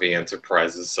JRV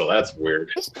Enterprises, so that's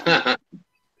weird.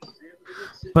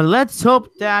 But let's hope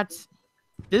that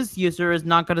this user is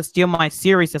not going to steal my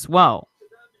series as well.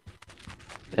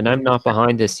 And I'm not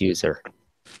behind this user.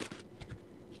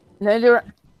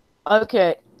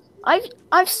 Okay,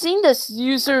 I've seen this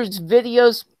user's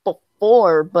videos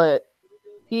before, but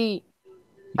You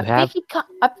have?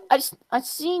 I've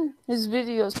seen his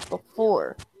videos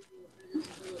before.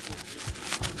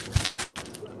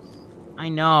 I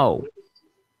know.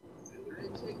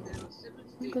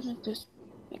 I'm gonna just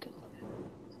make it.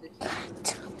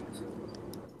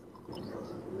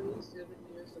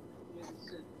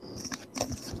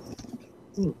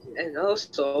 And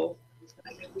also,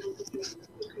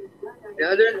 the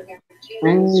other Oh,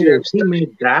 things you have he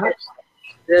made that?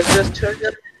 they've just turned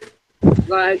up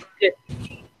like it.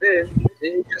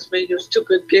 They just made your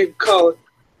stupid game called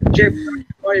Japan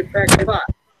Right Back Pot.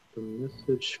 The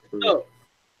message for... So,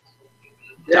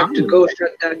 you have to go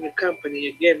shut down your company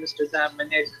again, Mr.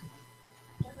 Dominic.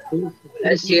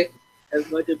 That's it. As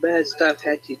much bad stuff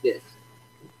as he did.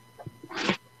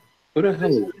 Who the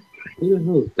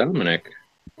hell is Dominic?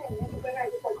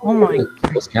 Oh my.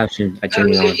 Closed caption. I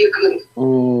turned it on.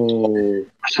 Oh,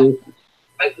 this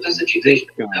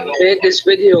guy. I made this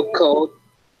video called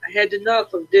I had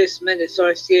enough of this Menace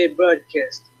RCA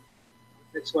broadcast.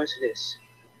 Let's watch this.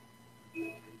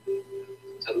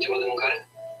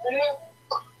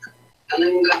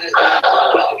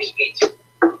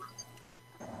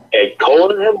 I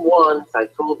told him once, I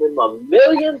told him a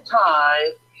million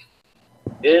times,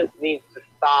 this needs to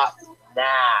stop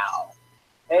now.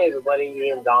 Hey everybody, me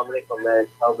and Dominic from Menace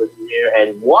Television here,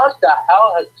 and what the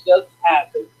hell has just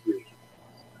happened to you?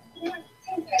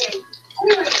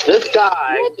 This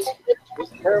guy, this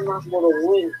Paramount for the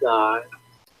Win guy,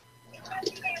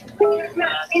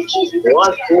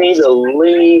 wants me to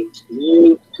leave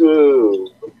YouTube.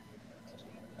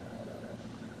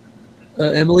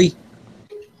 Emily?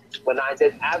 When I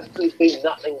did absolutely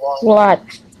nothing wrong. What?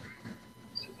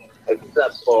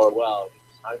 Except for, well,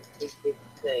 I think it's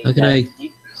saying Okay.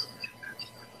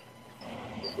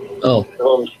 Oh.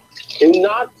 Do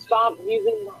not stop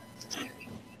using.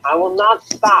 I will not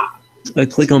stop.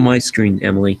 Click on my screen,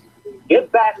 Emily.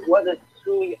 Get back what it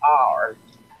truly are.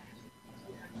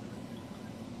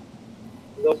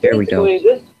 So There we go.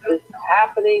 this is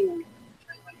happening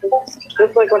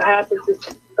just like what happened to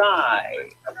Sky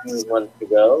a few months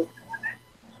ago.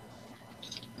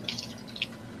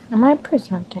 Am I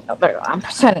presenting? Oh, there you go. I'm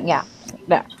presenting, yeah.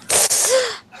 There.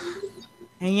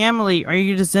 Hey Emily, are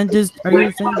you gonna send this? Are you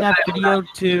gonna send that video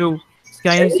to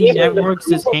SkyMC Networks'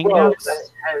 Hangouts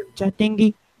chat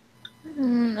thingy?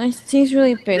 He's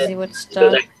really busy with The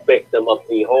stuff. next victim of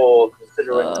the whole,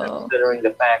 considering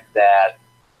the fact that,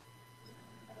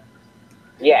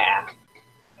 yeah.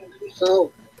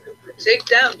 So, take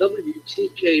down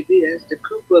WTKB as the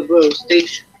Cooper Borough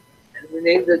station and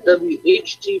rename the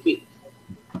WHTV.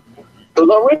 So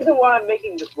the reason why I'm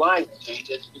making this live stream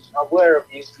is to be aware of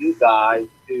you guys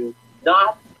to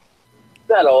not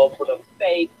settle for the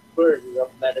fake version of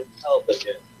Menace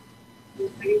Television.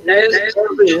 Menace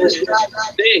Television is not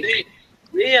fake.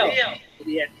 Real.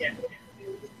 Yeah.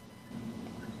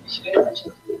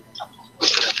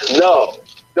 No,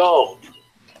 don't.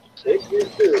 If you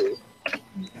do.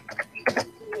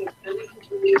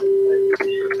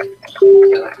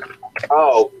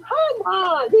 Oh, come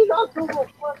on! These are too much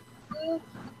fun.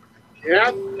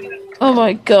 Yeah. Oh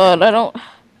my god, I don't.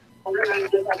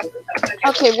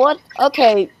 Okay, what?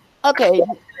 Okay.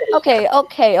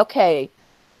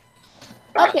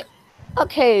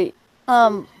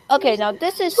 Okay, now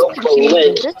this is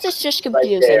confusing. This is just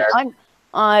confusing.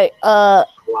 I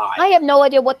have no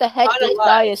idea what the heck this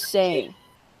guy is saying.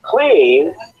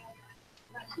 Claim.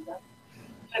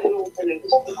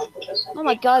 Oh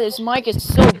my god, his mic is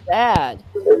so bad.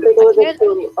 I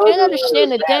can't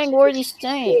understand the dang word he's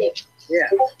saying. Yeah.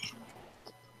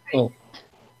 Oh.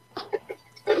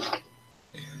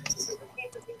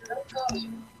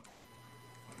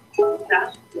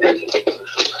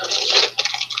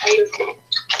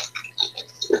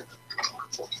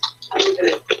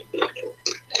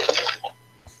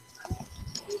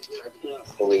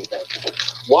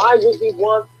 Why would he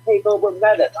want to take over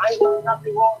Menace? I did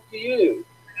nothing wrong to you.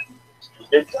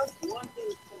 There's just one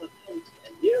thing for attention,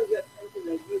 and you get something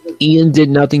that you Ian did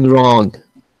nothing wrong.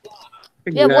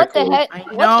 Yeah, what the heck? I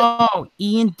know.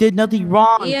 Ian did nothing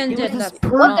wrong. Ian It did was his nothing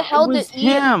per- wrong. What the hell it was did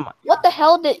Ian- him. What the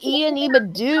hell did Ian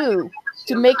even do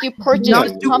to make you purchase Not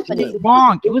his do company? anything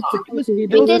wrong. It was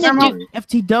didn't Paramount do-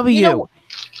 FTW.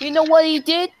 You know what he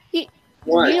did?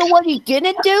 What? You know what he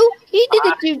didn't do? He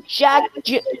didn't do jack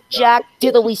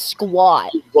diddly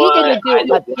squat. He didn't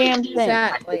do a damn thing.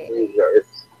 Exactly.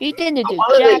 He didn't do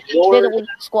jack diddly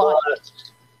squat.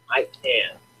 I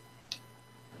can't.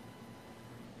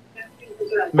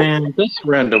 Man, this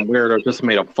random weirdo just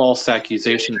made a false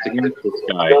accusation against this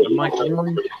guy. I'm like,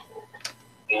 really?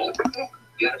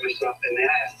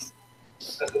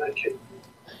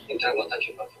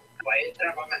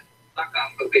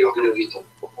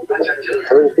 I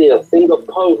haven't seen a single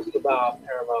post about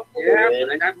Paramount. Yeah,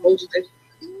 I got posted.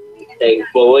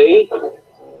 Thankfully.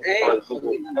 Hey. On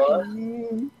Google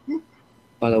Plus.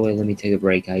 By the way, let me take a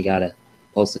break. I gotta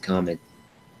post a comment.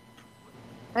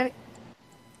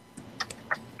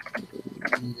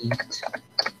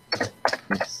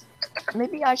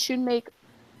 Maybe I should make.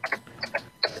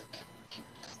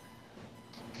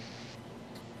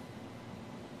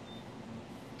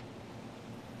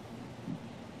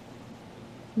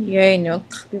 Yay, no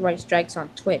copyright strikes on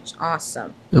Twitch.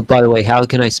 Awesome. Oh, by the way, how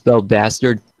can I spell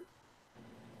bastard?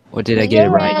 Or did I get it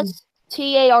right?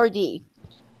 TARD.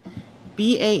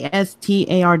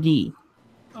 Bastard.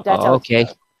 That's Oh, okay.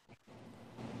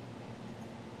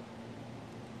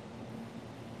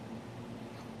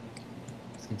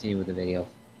 Let's continue with the video.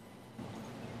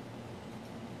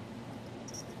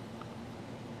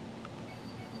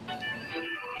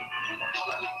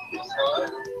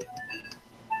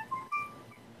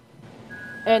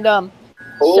 And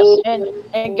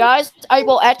and guys, I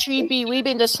will actually be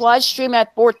leaving this live stream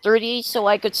at 4:30, so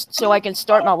I can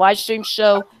start my live stream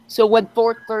show. So when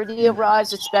 4:30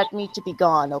 arrives, expect me to be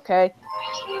gone. Okay.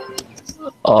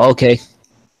 Oh, okay.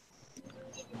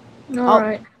 All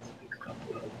right.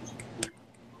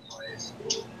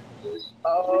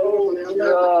 Oh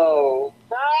no!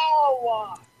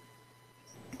 Now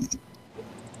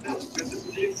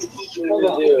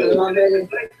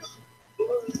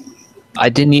I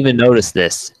didn't even notice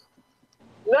this.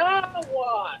 Now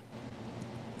what?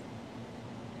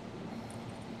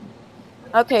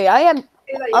 Okay, I am.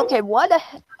 Okay, what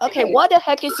the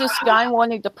heck is this guy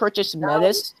wanting to purchase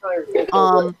Metis?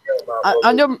 And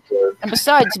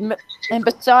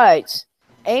besides,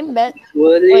 ain't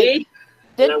Woody?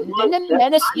 didn't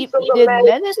Menace did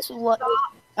Menace?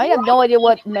 I have no idea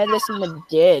what Menace even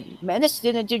did. Menace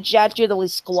didn't do jack diddly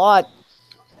squat.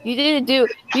 You didn't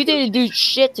do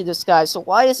shit to this guy. So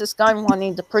why is this guy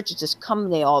wanting to purchase this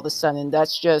company all of a sudden?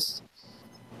 This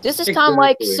is kind of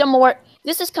like similar.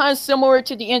 This is kind of similar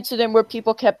to the incident where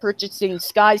people kept purchasing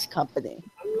Sky's company.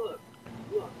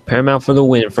 Paramount for the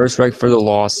win, first right for the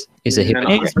loss is a hit.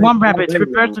 Hey, Swamp Rabbits,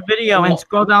 refresh the video and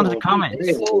scroll down to the comments.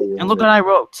 And look what I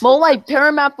wrote. More like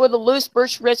Paramount for the loose,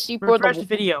 Birch Ritchie for Refresh the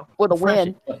video. For the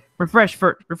win. Refresh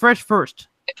first.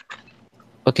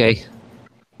 Okay.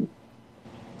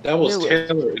 That was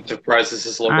Taylor Enterprises'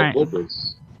 his local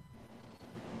Woodwards.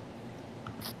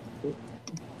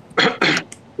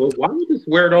 But why would this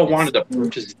weirdo wanted to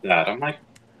purchase that? I'm like,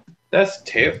 that's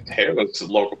Taylor's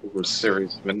local Woodwards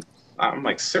series. I'm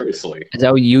like, seriously. Is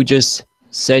that what you just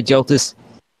said, Jeltus?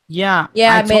 Yeah.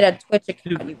 Yeah, I made a Twitch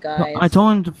account, you guys. I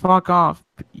told him to fuck off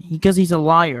because he's a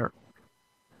liar.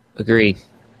 Agree.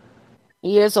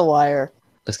 He is a liar.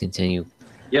 Let's continue.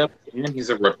 Yep, and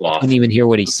he's a ripoff. I couldn't even hear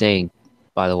what he's saying,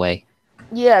 by the way.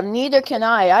 Yeah, neither can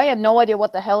I. I have no idea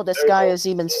what the hell this guy is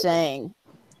even saying.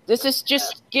 This is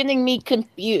just getting me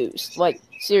confused. Like,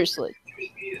 seriously.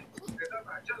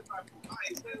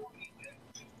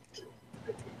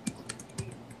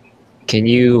 Can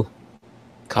you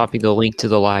copy the link to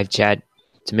the live chat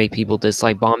to make people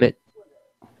dislike bomb it?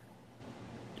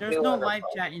 There's no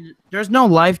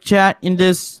live chat in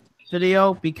this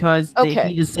video because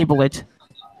he disabled it.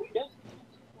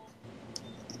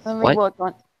 Let me What? look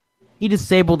on. He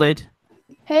disabled it.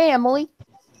 Hey, Emily.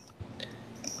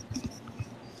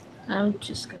 I'm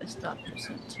just gonna stop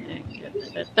presenting.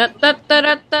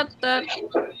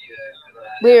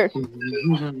 Weird.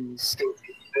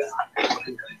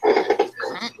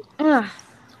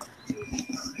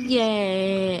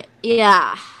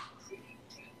 Yeah.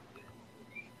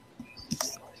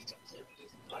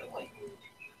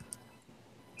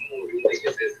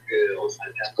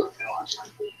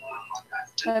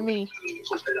 I mean,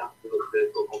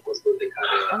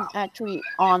 I'm actually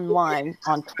online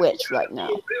on Twitch right now.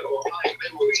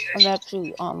 I'm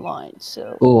actually online,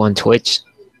 so. Ooh, on Twitch?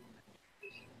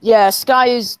 Yeah,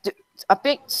 I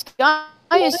think Sky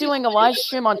is doing a live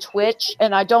stream on Twitch,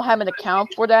 and I don't have an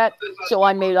account for that, so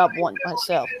I made up one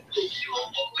myself.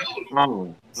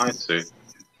 Oh, I see.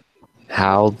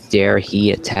 How dare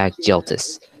he attack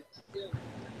Jeltus?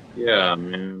 Yeah,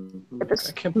 man.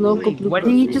 I can't believe What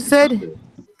did he just said?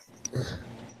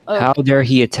 How dare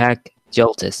he attack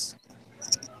Jeltus?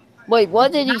 Wait,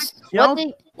 what did he? What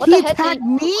He the heck attacked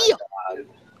me.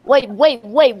 Wait.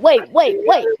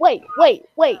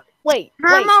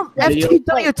 Paramount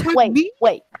FTW attacked me.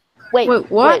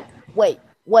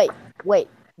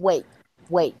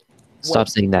 Wait. Stop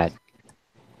saying that.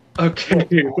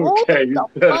 Okay, Hold okay. the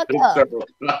fuck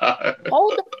up.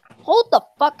 Hold the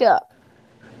fuck up.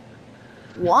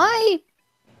 Why?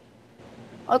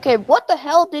 Okay, what the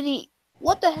hell did he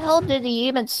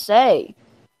even say?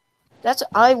 That's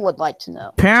what I would like to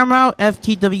know. Paramount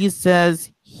FTW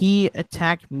says he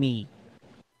attacked me.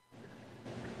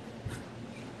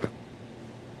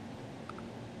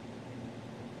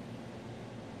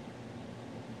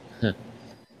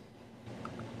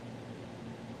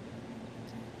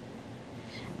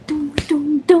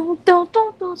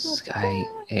 Sky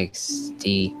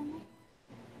XD.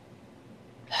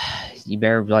 You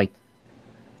better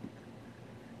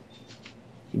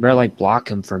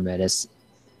block him for Metis.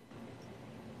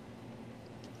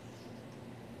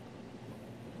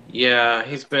 Yeah,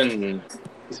 he's been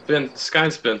This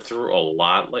guy's been through a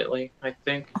lot lately, I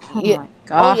think. Oh Yeah. my Oh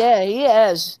god. yeah, he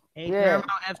has. Hey, Yeah. Paramount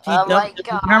FTW. Oh my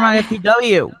God. Paramount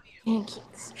FTW.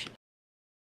 Pancakes.